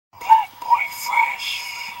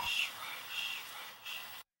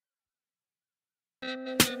You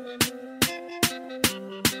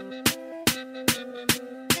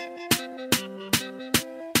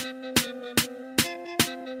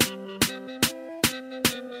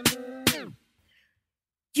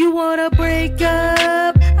wanna break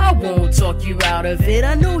up? I won't talk you out of it.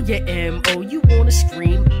 I know your MO. You wanna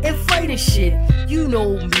scream and fight and shit. You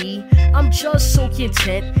know me. I'm just so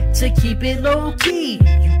content to keep it low key.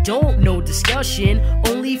 You don't know discussion,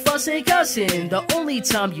 only fuss and cussing. The only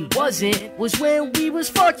time you wasn't was when we was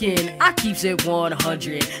fucking. I keeps it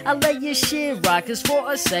 100. I let your shit rock, cause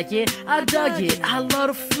for a second I dug it. I love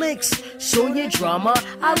the flicks, so your drama,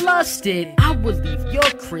 I lost it. I would leave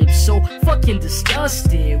your crib so fucking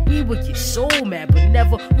disgusted. We would get so mad but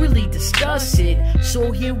never really discuss it.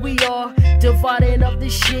 So here we are, dividing up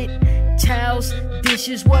this shit. Towels,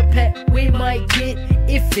 dishes, what pet we might get.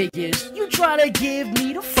 It figures you try to give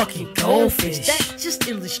me the fucking goldfish. That just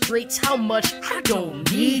illustrates how much I don't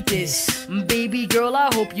need this. Baby girl,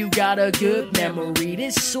 I hope you got a good memory.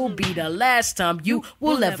 This will be the last time you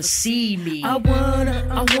will ever see me. I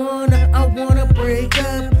wanna break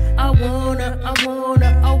up. I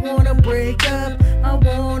wanna break up.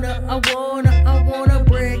 I wanna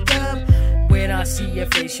break up. When I see your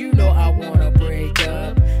face, you know I wanna break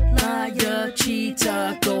up. Liar,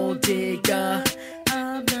 cheater, gold digger.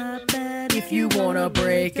 I'm not bad if you wanna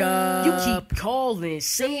break up. You keep calling,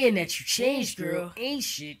 saying that you changed, girl. Ain't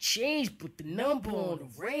shit changed, but the number on the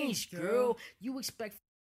range, girl. You expect